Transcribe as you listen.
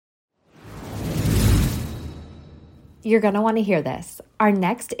You're going to want to hear this. Our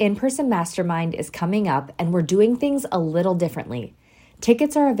next in-person mastermind is coming up, and we're doing things a little differently.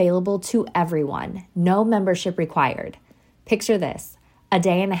 Tickets are available to everyone, no membership required. Picture this, a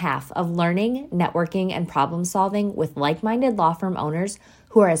day and a half of learning, networking, and problem solving with like-minded law firm owners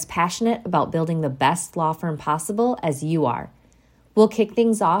who are as passionate about building the best law firm possible as you are. We'll kick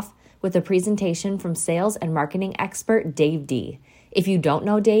things off with a presentation from sales and marketing expert Dave D. If you don't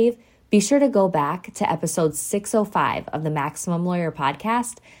know Dave, be sure to go back to episode 605 of the Maximum Lawyer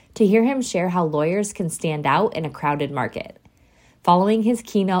podcast to hear him share how lawyers can stand out in a crowded market. Following his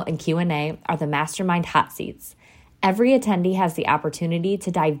keynote and Q&A are the Mastermind Hot Seats. Every attendee has the opportunity to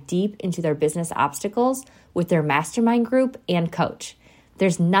dive deep into their business obstacles with their mastermind group and coach.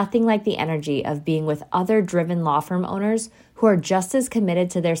 There's nothing like the energy of being with other driven law firm owners who are just as committed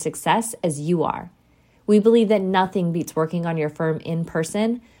to their success as you are. We believe that nothing beats working on your firm in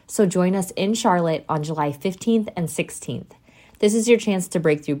person, so join us in Charlotte on July 15th and 16th. This is your chance to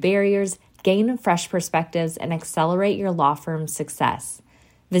break through barriers, gain fresh perspectives, and accelerate your law firm's success.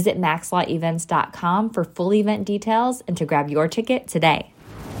 Visit maxlawevents.com for full event details and to grab your ticket today.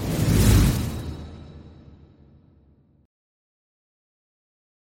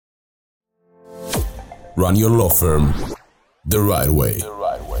 Run your law firm the right way.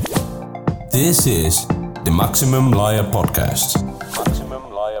 This is the Maximum Lawyer Podcast.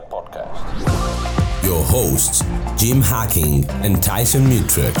 Your hosts, Jim Hacking and Tyson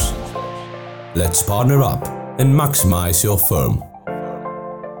Mutrux. Let's partner up and maximize your firm.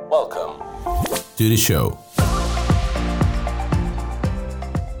 Welcome to the show.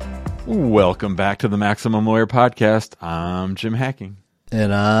 Welcome back to the Maximum Lawyer Podcast. I'm Jim Hacking.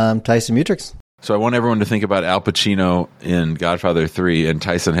 And I'm Tyson Mutrux. So I want everyone to think about Al Pacino in Godfather 3, and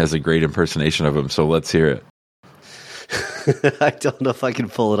Tyson has a great impersonation of him, so let's hear it. I don't know if I can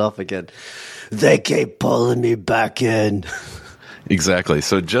pull it off again. They keep pulling me back in. Exactly.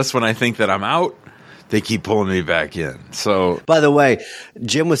 So just when I think that I'm out, they keep pulling me back in. So, by the way,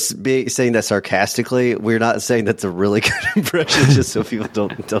 Jim was saying that sarcastically. We're not saying that's a really good impression, just so people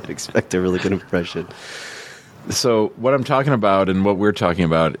don't expect a really good impression. So what I'm talking about and what we're talking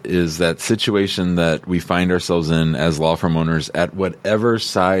about is that situation that we find ourselves in as law firm owners at whatever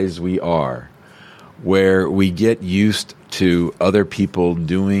size we are, where we get used to other people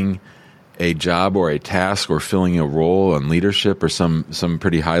doing a job or a task or filling a role on leadership or some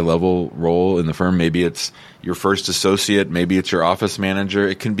pretty high level role in the firm. Maybe it's your first associate, maybe it's your office manager.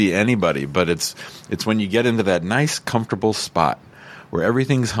 It can be anybody, but it's when you get into that nice, comfortable spot where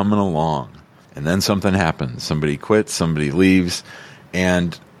everything's humming along and then something happens. Somebody quits, somebody leaves,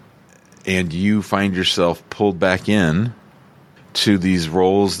 and you find yourself pulled back in to these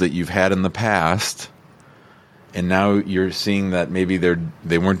roles that you've had in the past. And now you're seeing that maybe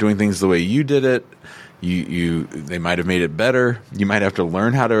they weren't doing things the way you did it. They might have made it better. You might have to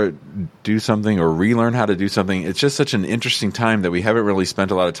learn how to do something or relearn how to do something. It's just such an interesting time that we haven't really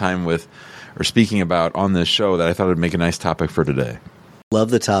spent a lot of time with or speaking about on this show that I thought it'd make a nice topic for today. Love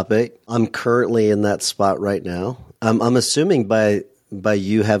the topic. I'm currently in that spot right now. I'm assuming by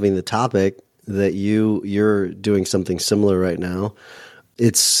you having the topic that you're doing something similar right now.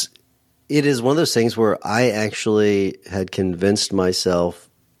 It is one of those things where I actually had convinced myself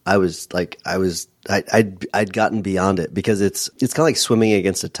I'd gotten beyond it, because it's kind of like swimming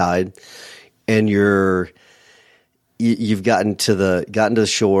against a tide, and you've gotten to the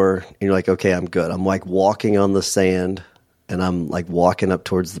shore and you're like, okay, I'm good. I'm like walking on the sand and I'm like walking up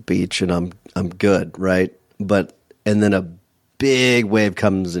towards the beach and I'm good, right? And then a big wave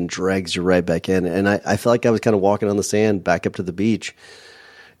comes and drags you right back in, and I felt like I was kind of walking on the sand back up to the beach.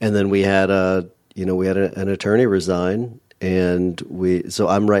 And then we had an attorney resign, and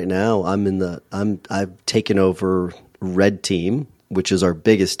I've taken over Red Team, which is our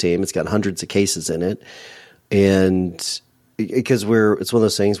biggest team. It's got hundreds of cases in it, and because it's one of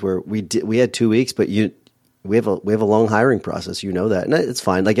those things where we had 2 weeks, but we have a long hiring process, you know that, and it's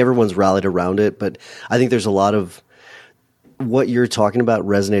fine. Like, everyone's rallied around it, but I think there's a lot of what you're talking about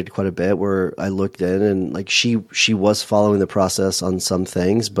resonated quite a bit, where I looked in and like she was following the process on some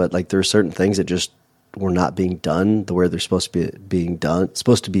things, but like there are certain things that just were not being done the way they're supposed to be being done.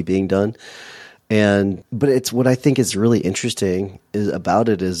 But it's what I think is really interesting about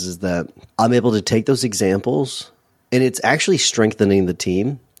it is that I'm able to take those examples, and it's actually strengthening the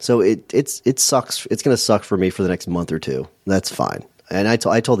team. So it sucks. It's going to suck for me for the next month or two. That's fine. And I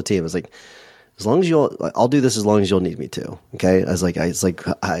told the team, I was like, as long as I'll do this as long as you'll need me to. Okay.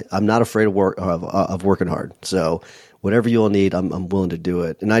 I'm not afraid of working hard. So whatever you'll need, I'm willing to do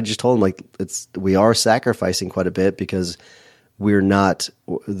it. And I just told him, like, we are sacrificing quite a bit, because we're not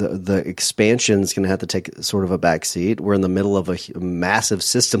the expansion is going to have to take sort of a back seat. We're in the middle of a massive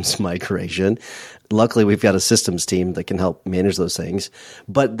systems migration. Luckily, we've got a systems team that can help manage those things.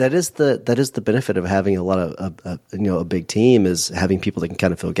 But that is the benefit of having a lot of a big team, is having people that can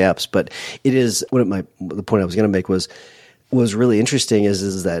kind of fill gaps. But it is the point I was going to make was really interesting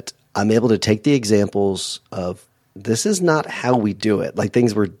is that I'm able to take the examples of this is not how we do it, like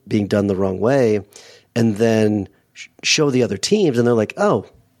things were being done the wrong way, and then show the other teams, and they're like, oh,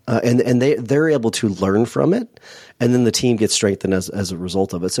 and they're able to learn from it, and then the team gets strengthened as a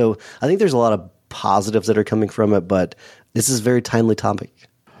result of it. So I think there's a lot of positives that are coming from it, but this is a very timely topic.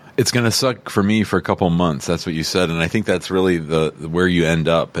 It's going to suck for me for a couple months. That's what you said, and I think that's really the where you end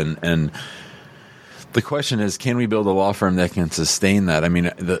up. And the question is, can we build a law firm that can sustain that? I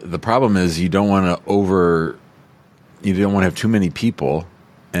mean, the problem is you don't want to have too many people.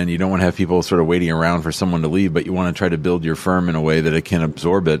 And you don't want to have people sort of waiting around for someone to leave, but you want to try to build your firm in a way that it can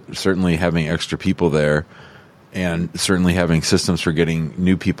absorb it. Certainly having extra people there, and certainly having systems for getting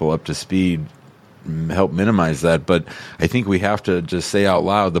new people up to speed help minimize that. But I think we have to just say out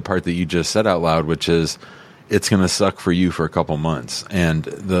loud the part that you just said out loud, which is it's going to suck for you for a couple months. And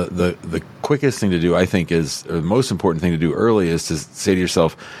the quickest thing to do, I think, or the most important thing to do early is to say to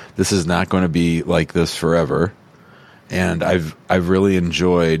yourself, this is not going to be like this forever. And I've really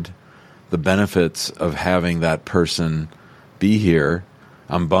enjoyed the benefits of having that person be here.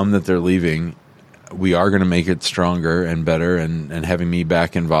 I'm bummed that they're leaving. We are going to make it stronger and better, and having me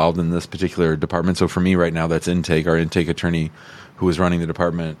back involved in this particular department. So for me right now, that's intake. Our intake attorney who was running the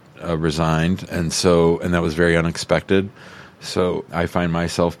department resigned, and that was very unexpected. So I find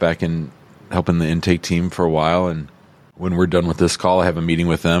myself back in helping the intake team for a while. And when we're done with this call, I have a meeting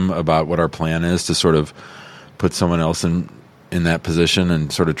with them about what our plan is to sort of put someone else in that position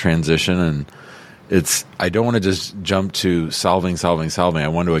and sort of transition. And I don't want to just jump to solving. I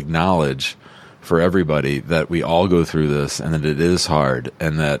want to acknowledge for everybody that we all go through this, and that it is hard,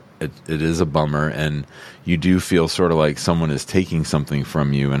 and that it is a bummer, and you do feel sort of like someone is taking something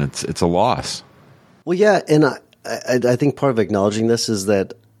from you, and it's a loss. Well, yeah, and I think part of acknowledging this is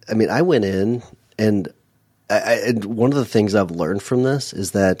that, I mean, I went in, and one of the things I've learned from this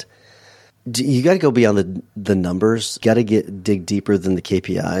is that you got to go beyond the numbers. Got to dig deeper than the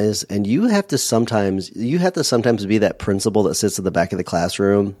KPIs, and you have to sometimes be that principal that sits at the back of the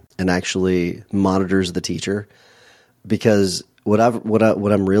classroom and actually monitors the teacher. Because what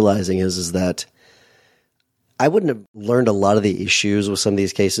I'm realizing is that I wouldn't have learned a lot of the issues with some of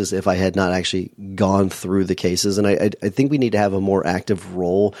these cases if I had not actually gone through the cases. And I think we need to have a more active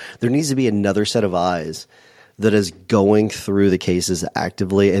role. There needs to be another set of eyes that is going through the cases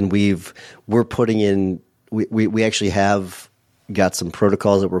actively, and we're putting in. We actually have got some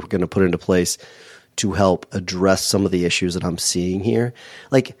protocols that we're going to put into place to help address some of the issues that I'm seeing here.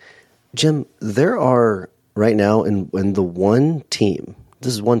 Like, Jim, there are right now in the one team.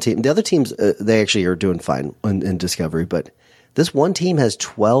 This is one team. The other teams, they actually are doing fine in discovery, but this one team has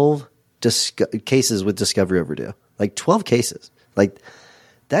 12 cases with discovery overdue. Like 12 cases. Like,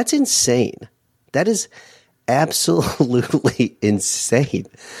 that's insane. That is absolutely insane.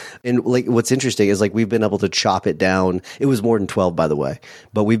 And like, what's interesting is like we've been able to chop it down. It was more than 12, by the way,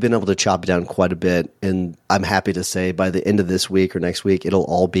 but we've been able to chop it down quite a bit. And I'm happy to say by the end of this week or next week, it'll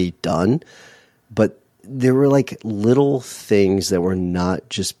all be done. But there were like little things that were not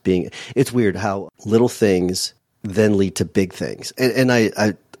just being, it's weird how little things then lead to big things. And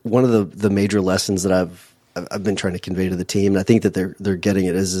I one of the major lessons that I've been trying to convey to the team, and I think that they're getting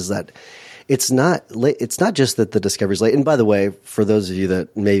it, is that it's not just that the discovery is late. And by the way, for those of you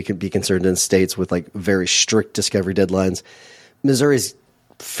that maybe can be concerned in states with like very strict discovery deadlines, Missouri's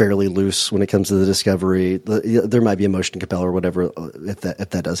fairly loose when it comes to the discovery. There might be a motion to compel or whatever if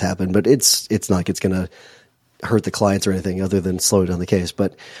that does happen, but it's not like it's going to hurt the clients or anything other than slow down the case.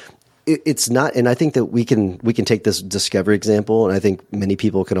 But it's not, and I think that we can take this discovery example, and I think many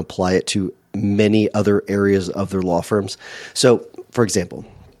people can apply it to many other areas of their law firms. So, for example,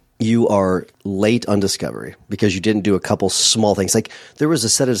 you are late on discovery because you didn't do a couple small things. Like there was a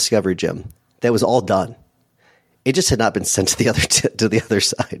set of discovery, Jim, that was all done. It just had not been sent to the other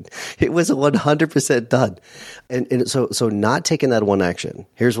side. It was 100% done. And so not taking that one action,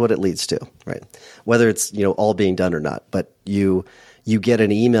 here's what it leads to, right? Whether it's, all being done or not, but you get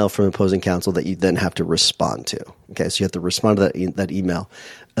an email from opposing counsel that you then have to respond to. Okay, so you have to respond to that email.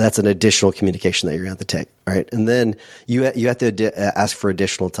 That's an additional communication that you're going to have to take. All right, and then you have to ask for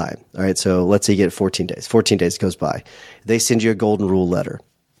additional time. All right, so let's say you get 14 days. 14 days goes by. They send you a golden rule letter.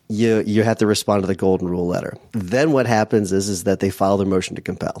 You have to respond to the golden rule letter. Then what happens is that they file their motion to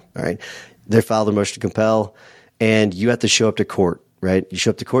compel. All right, they file their motion to compel, and you have to show up to court, right? You show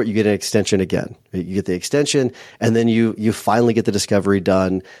up to court, you get an extension again. You get the extension, and then you finally get the discovery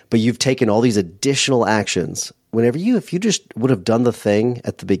done, but you've taken all these additional actions. If you just would have done the thing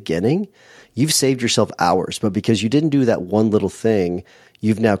at the beginning, you've saved yourself hours. But because you didn't do that one little thing,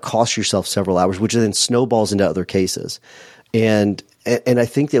 you've now cost yourself several hours, which then snowballs into other cases. And I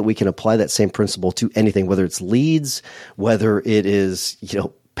think that we can apply that same principle to anything, whether it's leads, whether it is,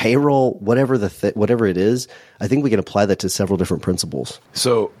 payroll, whatever it is. I think we can apply that to several different principles.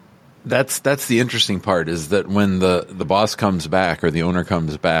 So that's the interesting part, is that when the boss comes back or the owner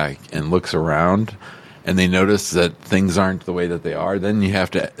comes back and looks around and they notice that things aren't the way that they are, then you have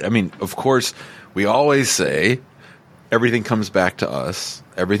to, of course, we always say everything comes back to us.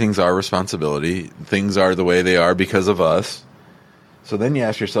 Everything's our responsibility. Things are the way they are because of us. So then you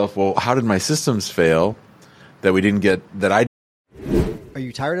ask yourself, well, how did my systems fail that we didn't get, that I... Are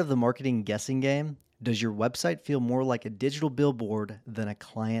you tired of the marketing guessing game? Does your website feel more like a digital billboard than a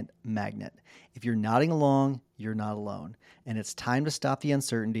client magnet? If you're nodding along, you're not alone. And it's time to stop the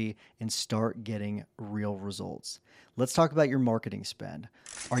uncertainty and start getting real results. Let's talk about your marketing spend.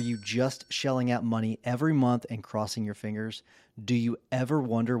 Are you just shelling out money every month and crossing your fingers? Do you ever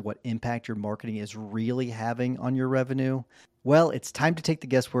wonder what impact your marketing is really having on your revenue? Well, it's time to take the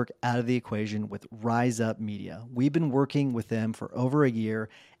guesswork out of the equation with Rise Up Media. We've been working with them for over a year,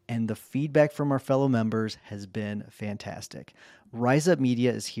 and the feedback from our fellow members has been fantastic. Rise Up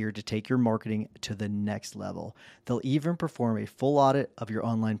Media is here to take your marketing to the next level. They'll even perform a full audit of your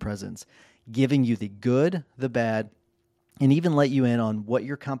online presence, giving you the good, the bad, and even let you in on what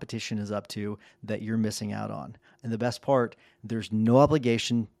your competition is up to that you're missing out on. And the best part, there's no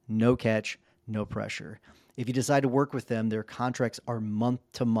obligation, no catch, no pressure. If you decide to work with them, their contracts are month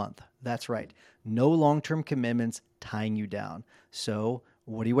to month. That's right. No long-term commitments tying you down. So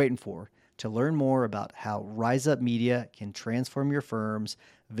what are you waiting for? To learn more about how Rise Up Media can transform your firms,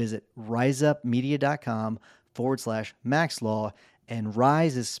 visit riseupmedia.com/MaxLaw, and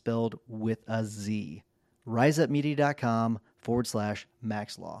Rise is spelled with a Z.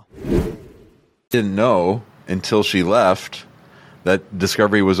 riseupmedia.com/MaxLaw. Didn't know until she left that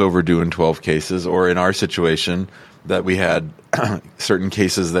discovery was overdue in 12 cases, or in our situation, that we had certain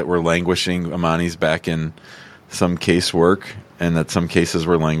cases that were languishing. Amani's back in some casework, and that some cases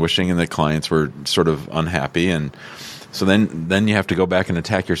were languishing, and the clients were sort of unhappy. And so then you have to go back and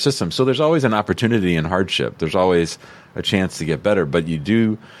attack your system. So there's always an opportunity in hardship. There's always a chance to get better, but you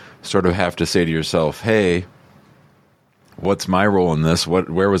do sort of have to say to yourself, hey, what's my role in this?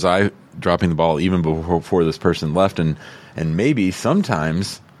 Where was I dropping the ball even before this person left? And maybe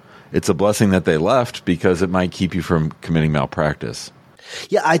sometimes it's a blessing that they left, because it might keep you from committing malpractice.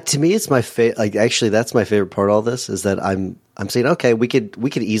 Yeah, to me, it's my favorite. Actually, that's my favorite part of all this, is that I'm saying, okay, we could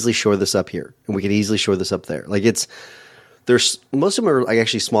easily shore this up here, and we could easily shore this up there. There's most of them are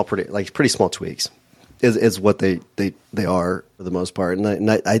actually small, pretty small tweaks, is what they are for the most part. And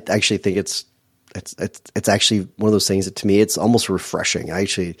I actually think it's actually one of those things that, to me, it's almost refreshing.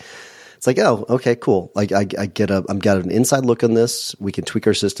 It's like, oh, okay, cool. I've got an inside look on this. We can tweak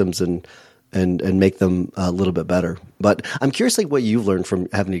our systems and make them a little bit better. But I'm curious, what you've learned from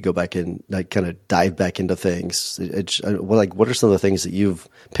having to go back and kind of dive back into things. What are some of the things that you've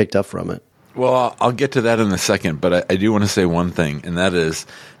picked up from it? Well, I'll get to that in a second, but I do want to say one thing, and that is,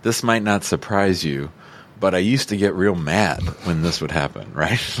 this might not surprise you, but I used to get real mad when this would happen,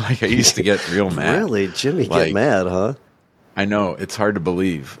 right? I used to get real mad. Really? Jimmy, get mad, huh? I know, it's hard to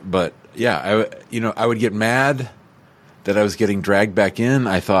believe, but yeah, I would get mad that I was getting dragged back in.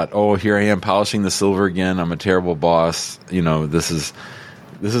 I thought, oh, here I am polishing the silver again. I'm a terrible boss. This is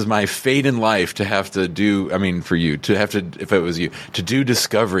my fate in life to have to do, for you, to have to, if it was you, to do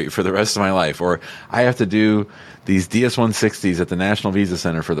discovery for the rest of my life. Or I have to do these DS-160s at the National Visa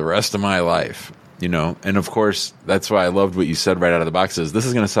Center for the rest of my life, And of course, that's why I loved what you said right out of the box, is this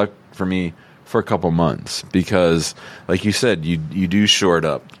is going to suck for me for a couple months, because like you said, you do shore it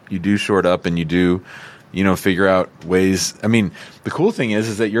up. You do shore it up, and you do, figure out ways. The cool thing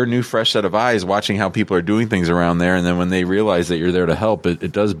is that you're a new, fresh set of eyes watching how people are doing things around there. And then when they realize that you're there to help,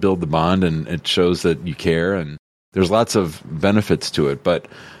 it does build the bond, and it shows that you care. And there's lots of benefits to it. But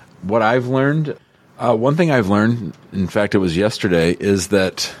what I've learned, one thing I've learned, in fact, it was yesterday, is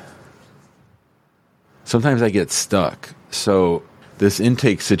that sometimes I get stuck. So this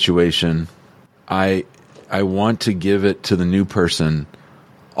intake situation, I want to give it to the new person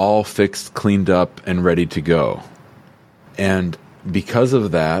all fixed, cleaned up, and ready to go. And because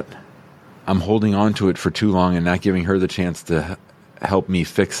of that, I'm holding on to it for too long and not giving her the chance to help me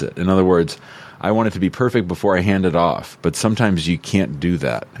fix it. In other words, I want it to be perfect before I hand it off, but sometimes you can't do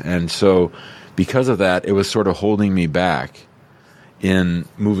that. And so because of that, it was sort of holding me back in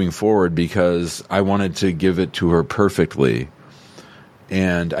moving forward because I wanted to give it to her perfectly.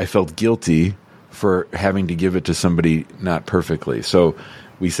 And I felt guilty for having to give it to somebody not perfectly. So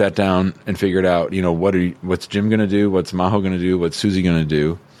we sat down and figured out, what's Jim going to do? What's Maho going to do? What's Susie going to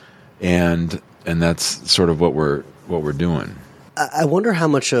do? And that's sort of what we're doing. I wonder how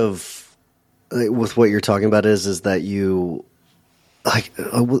much of with what you're talking about is that you like.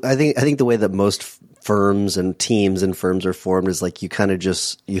 I think the way that most firms and teams and firms are formed is like you kind of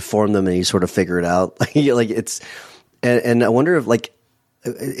just you form them and you sort of figure it out. And I wonder if like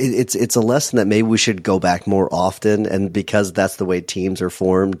it's a lesson that maybe we should go back more often, and because that's the way teams are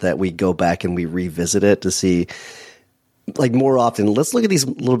formed, that we go back and we revisit it to see. Like more often, let's look at these a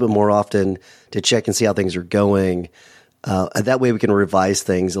little bit more often to check and see how things are going. That way we can revise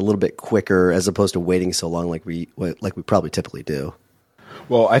things a little bit quicker as opposed to waiting so long like we probably typically do.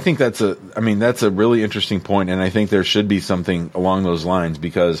 Well, I think that's a really interesting point, and I think there should be something along those lines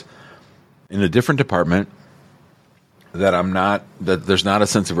because in a different department that there's not a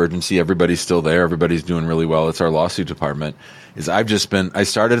sense of urgency. Everybody's still there. Everybody's doing really well. It's our lawsuit department. I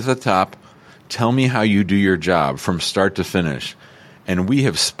started at the top. Tell me how you do your job from start to finish. And we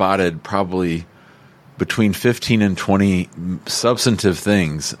have spotted probably between 15 and 20 substantive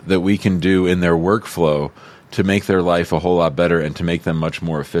things that we can do in their workflow to make their life a whole lot better and to make them much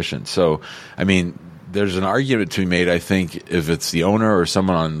more efficient. So, I mean, there's an argument to be made, I think, if it's the owner or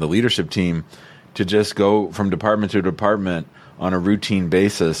someone on the leadership team, to just go from department to department on a routine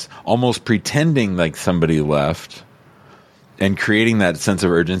basis, almost pretending like somebody left, and creating that sense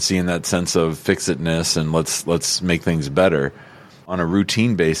of urgency and that sense of fix-itness and let's make things better on a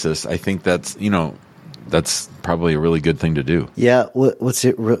routine basis. I think that's probably a really good thing to do. Yeah,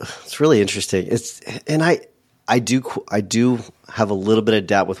 it's really interesting. I do have a little bit of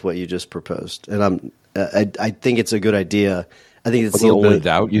doubt with what you just proposed, and I think it's a good idea. I think it's the only bit of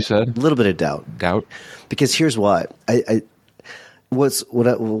doubt. You said a little bit of doubt, because here's why.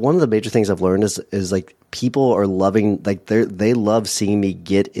 One of the major things I've learned is like people are loving, like they love seeing me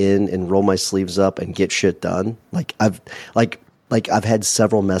get in and roll my sleeves up and get shit done. I've had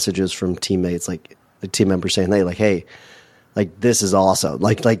several messages from teammates, like the team members saying, hey, like this is awesome.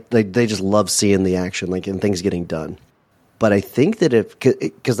 Like they just love seeing the action, like and things getting done. But I think that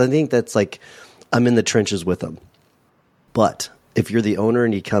because I think that's like I'm in the trenches with them. But if you're the owner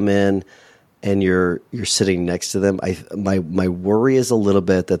and you come in and you're sitting next to them, my worry is a little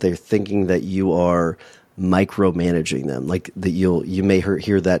bit that they're thinking that you are micromanaging them, like that you may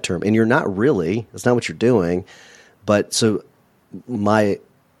hear that term, and you're not really. That's not what you're doing. But so I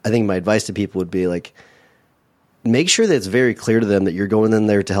think my advice to people would be like, make sure that it's very clear to them that you're going in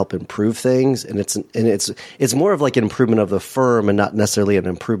there to help improve things, and it's more of like an improvement of the firm and not necessarily an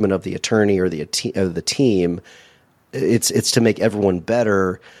improvement of the attorney or the team. It's to make everyone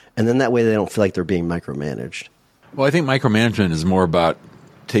better, and then that way they don't feel like they're being micromanaged. Well, I think micromanagement is more about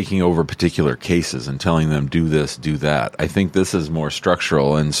taking over particular cases and telling them do this, do that. I think this is more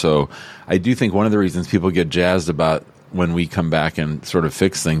structural, and so I do think one of the reasons people get jazzed about when we come back and sort of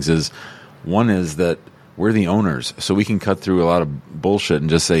fix things is that we're the owners, so we can cut through a lot of bullshit and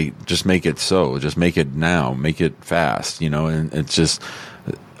just say, just make it so, just make it now, make it fast, and it's just.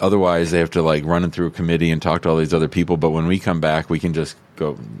 Otherwise, they have to like run it through a committee and talk to all these other people. But when we come back, we can just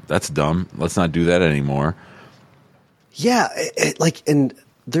go, that's dumb. Let's not do that anymore. Yeah. And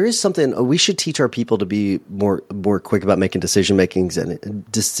there is something we should teach our people to be more quick about making decisions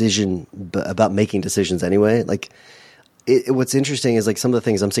anyway. Like what's interesting is like some of the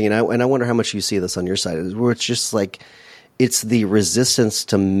things I'm seeing, and I wonder how much you see this on your side, where it's just like, it's the resistance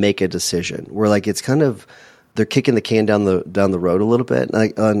to make a decision where like, it's kind of, they're kicking the can down the road a little bit.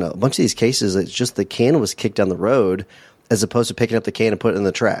 Like on a bunch of these cases, it's just the can was kicked down the road as opposed to picking up the can and putting it in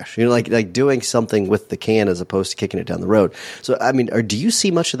the trash. Like doing something with the can as opposed to kicking it down the road. So, I mean, do you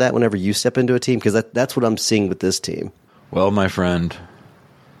see much of that whenever you step into a team? Because that's what I'm seeing with this team. Well, my friend,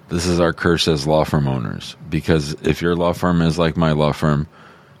 this is our curse as law firm owners. Because if your law firm is like my law firm,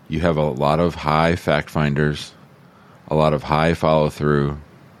 you have a lot of high fact finders, a lot of high follow through,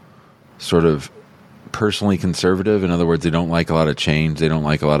 sort of personally conservative. In other words, they don't like a lot of change. They don't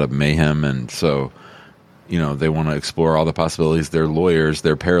like a lot of mayhem. And so, they want to explore all the possibilities. They're lawyers,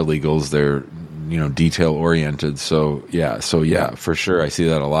 they're paralegals, they're, detail oriented. So yeah, for sure. I see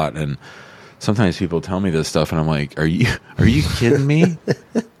that a lot. And sometimes people tell me this stuff and I'm like, are you kidding me?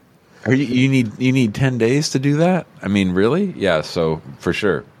 You need 10 days to do that? I mean, really? Yeah. So for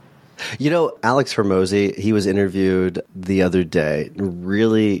sure. Alex Hormozy, he was interviewed the other day,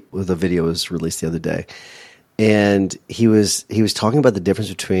 the video was released the other day, And he was talking about the difference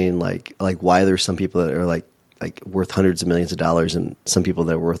between like why there's some people that are like worth hundreds of millions of dollars and some people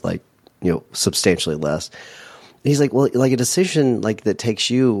that are worth like, substantially less. And he's like, well, like a decision like that takes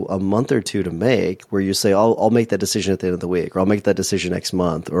you a month or two to make, where you say, I'll make that decision at the end of the week, or I'll make that decision next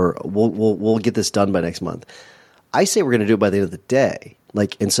month, or we'll get this done by next month. I say we're going to do it by the end of the day.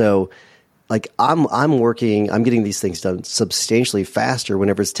 And so I'm getting these things done substantially faster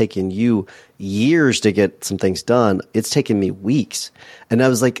whenever it's taking you years to get some things done. It's taken me weeks. And I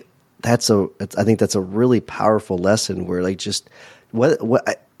was like, I think that's a really powerful lesson where like just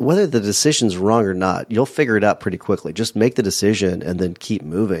whether the decision's wrong or not, you'll figure it out pretty quickly. Just make the decision and then keep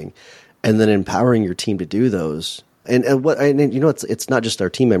moving, and then empowering your team to do those. And it's not just our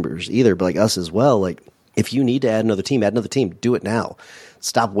team members either, but like us as well. Like if you need to add another team, do it now.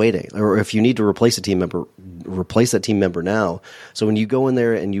 Stop waiting. Or if you need to replace a team member, replace that team member now. So when you go in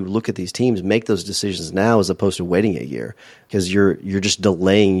there and you look at these teams, make those decisions now as opposed to waiting a year, because you're just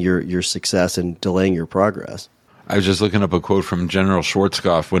delaying your success and delaying your progress. I was just looking up a quote from General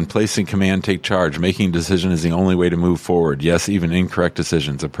Schwarzkopf. When placing command, take charge. Making a decision is the only way to move forward. Yes, even incorrect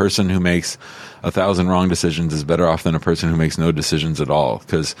decisions. A person who makes 1,000 wrong decisions is better off than a person who makes no decisions at all.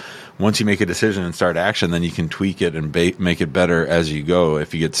 Because once you make a decision and start action, then you can tweak it and make it better as you go.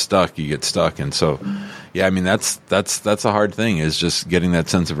 If you get stuck, you get stuck. And so, yeah, I mean, that's a hard thing, is just getting that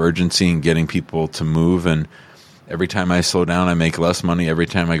sense of urgency and getting people to move. And every time I slow down, I make less money. Every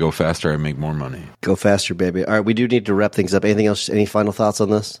time I go faster, I make more money. Go faster, baby. All right, we do need to wrap things up. Anything else? Any final thoughts on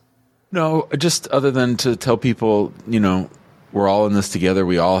this? No, just other than to tell people, we're all in this together.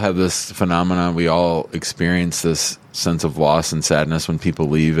 We all have this phenomenon. We all experience this sense of loss and sadness when people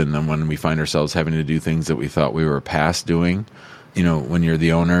leave, and then when we find ourselves having to do things that we thought we were past doing. When you're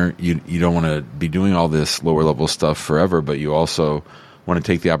the owner, you don't want to be doing all this lower level stuff forever, but you also want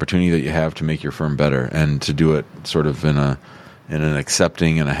to take the opportunity that you have to make your firm better and to do it sort of in an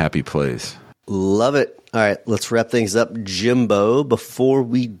accepting and a happy place. Love it. All right, let's wrap things up. Jimbo, before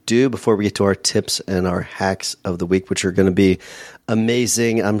we get to our tips and our hacks of the week, which are going to be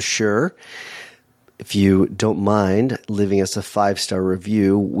amazing, I'm sure, if you don't mind leaving us a 5-star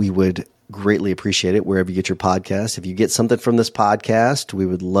review, we would greatly appreciate it wherever you get your podcast. If you get something from this podcast, we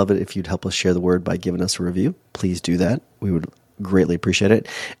would love it if you'd help us share the word by giving us a review. Please do that. We would greatly appreciate it.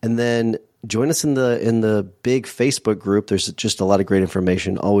 And then join us in the big Facebook group. There's just a lot of great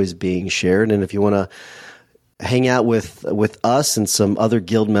information always being shared. And if you want to hang out with us and some other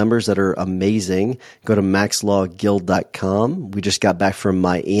guild members that are amazing, go to maxlawguild.com. We just got back from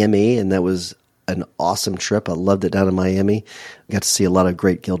Miami, and that was an awesome trip. I loved it down in Miami. Got to see a lot of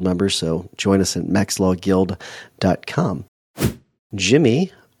great guild members. So join us at maxlawguild.com.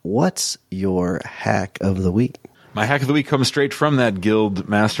 Jimmy, what's your hack of the week? My hack of the week comes straight from that guild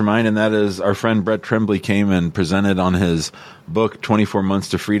mastermind, and that is our friend Brett Tremblay came and presented on his book, 24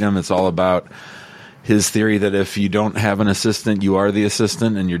 Months to Freedom. It's all about his theory that if you don't have an assistant, you are the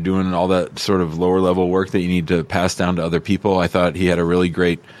assistant, and you're doing all that sort of lower level work that you need to pass down to other people. I thought he had a really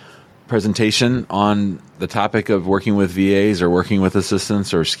great presentation on the topic of working with VAs or working with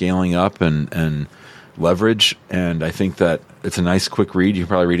assistants or scaling up and leverage. And I think that it's a nice quick read. You can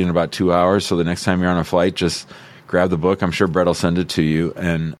probably read it in about 2 hours. So the next time you're on a flight, just grab the book. I'm sure Brett will send it to you,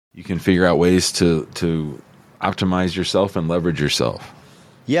 and you can figure out ways to optimize yourself and leverage yourself.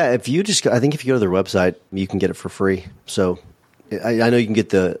 Yeah, I think if you go to their website, you can get it for free. So I know you can get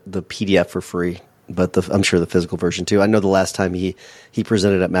the PDF for free, but I'm sure the physical version too. I know the last time he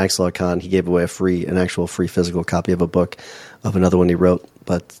presented at MaxLawCon, he gave away an actual free physical copy of a book of another one he wrote,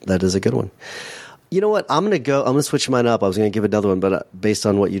 but that is a good one. You know what? I'm going to switch mine up. I was going to give another one, but based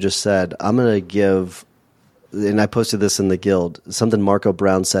on what you just said, I'm going to give, and I posted this in the guild, something Marco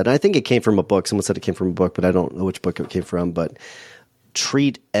Brown said. And I think it came from a book. Someone said it came from a book, but I don't know which book it came from. But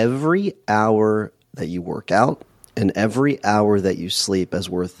treat every hour that you work out and every hour that you sleep as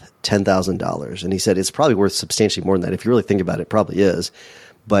worth $10,000. And he said it's probably worth substantially more than that. If you really think about it, it probably is.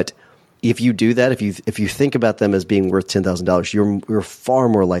 But if you do that, if you think about them as being worth $10,000, you're far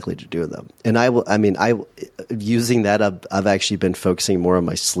more likely to do them. And using that, I've actually been focusing more on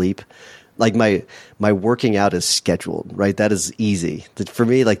my sleep. Like my working out is scheduled, right? That is easy for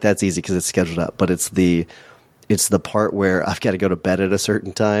me. Like that's easy because it's scheduled out. But it's the part where I've got to go to bed at a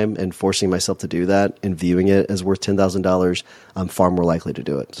certain time, and forcing myself to do that and viewing it as worth $10,000, I'm far more likely to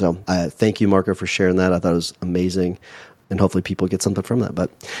do it. So thank you, Marco, for sharing that. I thought it was amazing. And hopefully people get something from that.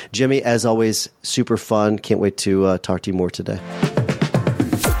 But Jimmy, as always, super fun. Can't wait to talk to you more today.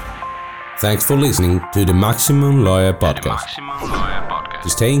 Thanks for listening to the Maximum Lawyer Podcast. To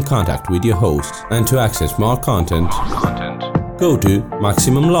stay in contact with your host and to access more content, go to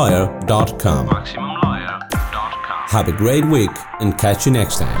MaximumLawyer.com. Have a great week and catch you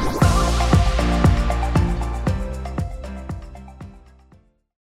next time.